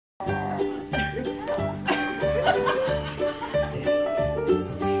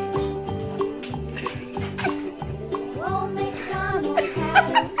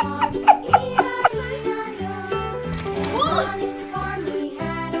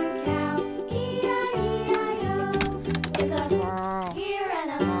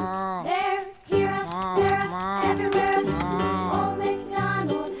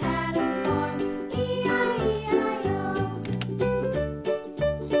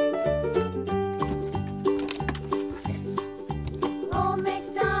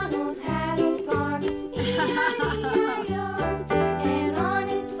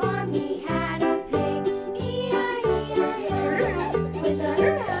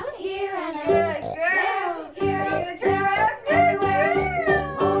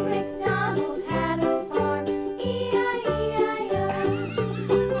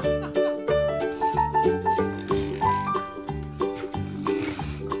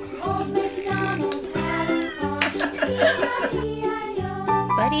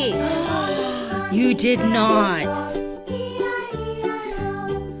Daddy? You did not.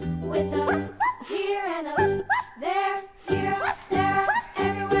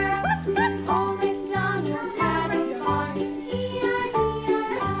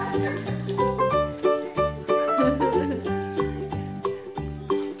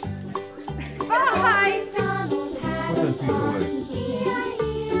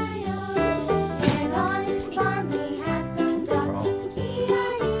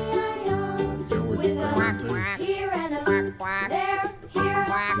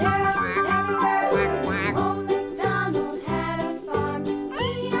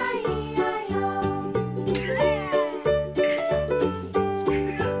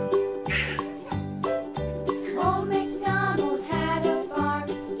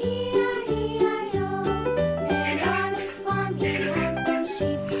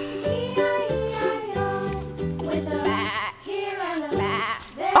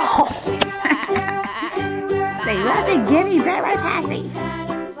 Say, you have to give me better by passing.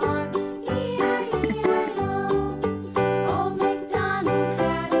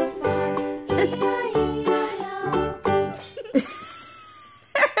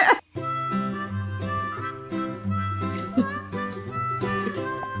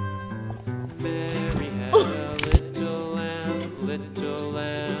 Mary had a little lamb, little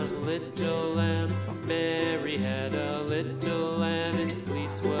lamb, little lamb. Mary had a little lamb, its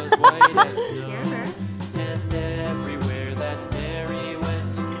fleece was white as snow. And everywhere that Mary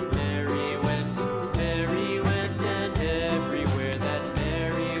went, Mary went, Mary went. And everywhere that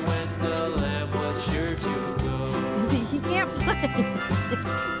Mary went, the lamb was sure to go. He can't play.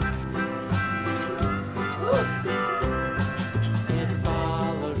 It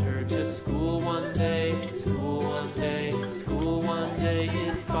followed her to school one day, school one day, school one day.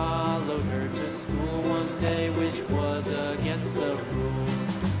 It followed her to school one day, which was against the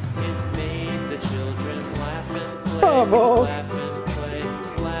rules. It made the children laugh and play, laugh and play,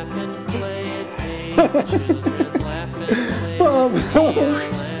 laugh and play. It made the children laugh and play to see a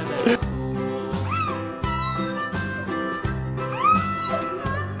lamb at school.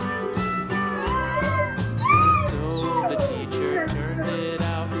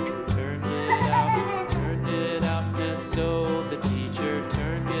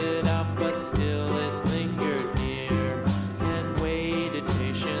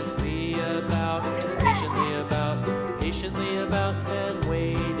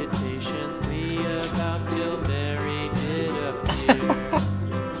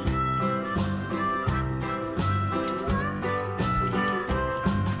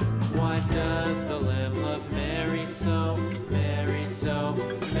 Why does the lamb love Mary so? Mary so,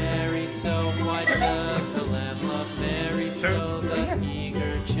 Mary so. Why does the lamb love Mary so? The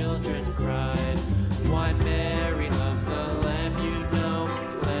eager children cried. Why Mary loves the lamb, you know,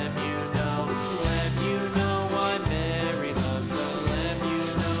 lamb, you know, lamb, you know. Why Mary loves the lamb, you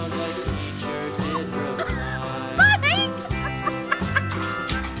know, the teacher did reply.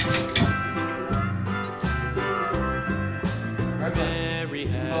 Mary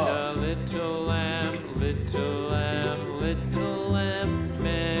had a little lamb, little lamb, little lamb.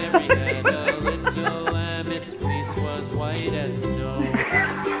 Mary had a little lamb, its fleece was white as snow.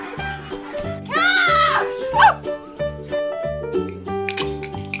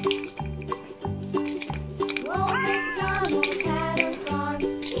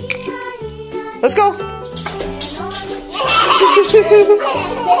 Let's go.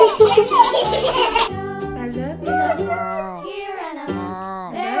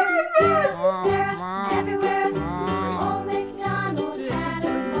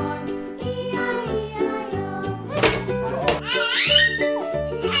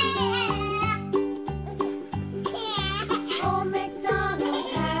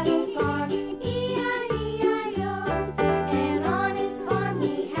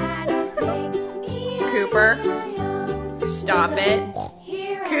 Cooper, stop it.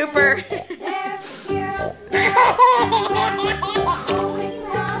 Cooper.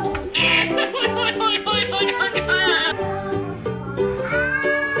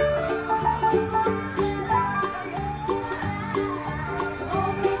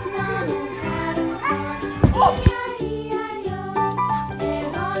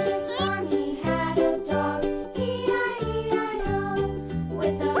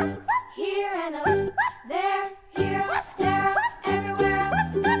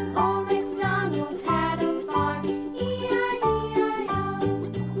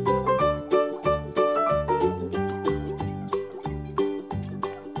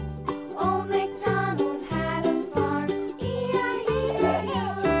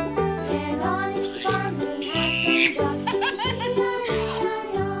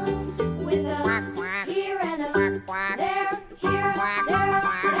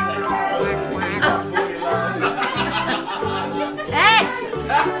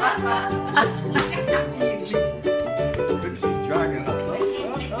 She's dragging up.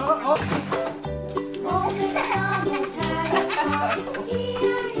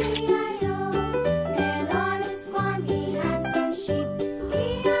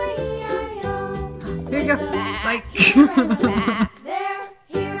 Here you go. Psych.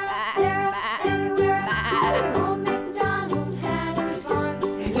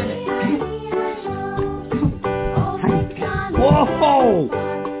 Whoa!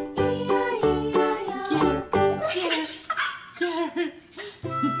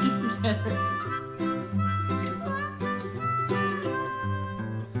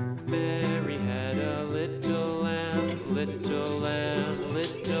 Mary had a little lamb, little lamb,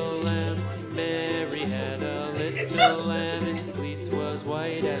 little lamb. Mary had a little lamb, its fleece was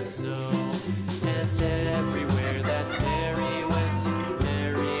white as snow. And everywhere that Mary went,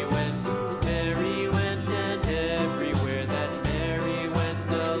 Mary went, Mary went. And everywhere that Mary went,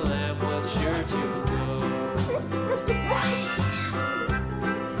 the lamb was sure to go.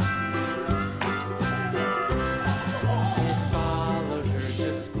 It followed her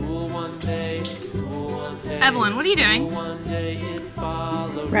to school one day, school one day. Evelyn, what are you doing? One day it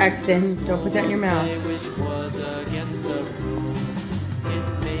followed Braxton, don't put that in your mouth. which was against the rules. It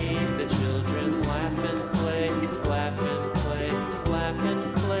made the children laugh and play, laugh and play, laugh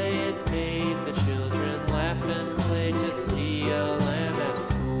and play. It made the children laugh and play to see a lamb at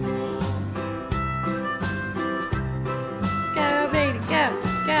school. Go, baby, go,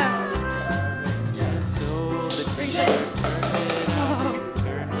 go. And so the teacher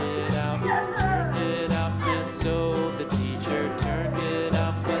turned it out, and so the teacher turned it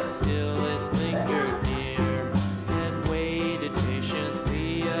out, but still it lingered near, and waited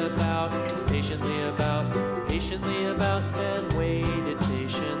patiently about, and waited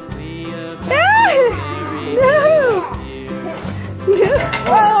patiently about. Mary appeared.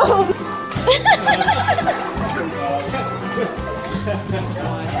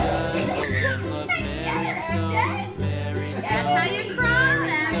 Why does the lamb love Mary so? Mary so. That's how you cry,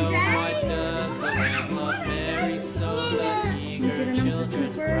 Mary so. MJ. Why does the lamb love Mary so? The eager children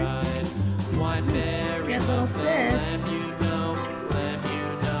cried. Why Mary Good little loves the sis. lamb you know, lamb you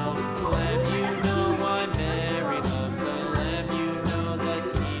know, lamb you know. Why Mary loves the lamb you know, the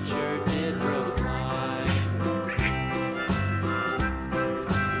teacher did reply.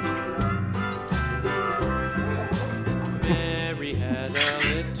 Mary had a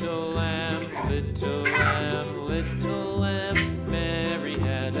little lamb, little lamb, little lamb. Mary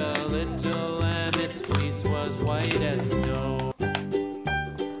had a little lamb, its fleece was white as snow.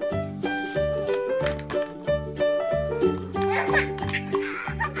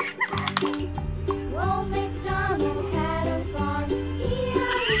 Old MacDonald had a farm,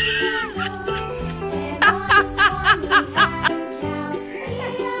 E-I-E-I-O. And on his farm he had a cow,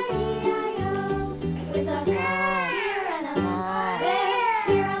 E-I-E-I-O. With a here and a there,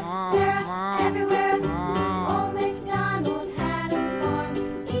 here and there, everywhere. Old MacDonald had a farm,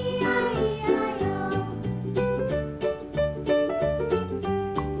 E-I-E-I-O.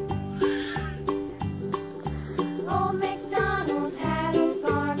 Old MacDonald had a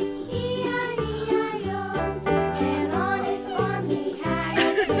farm, E-I-E-I-O. And on his farm he had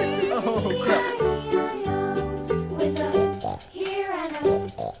a cow, E-I-E-I-O. With a here and a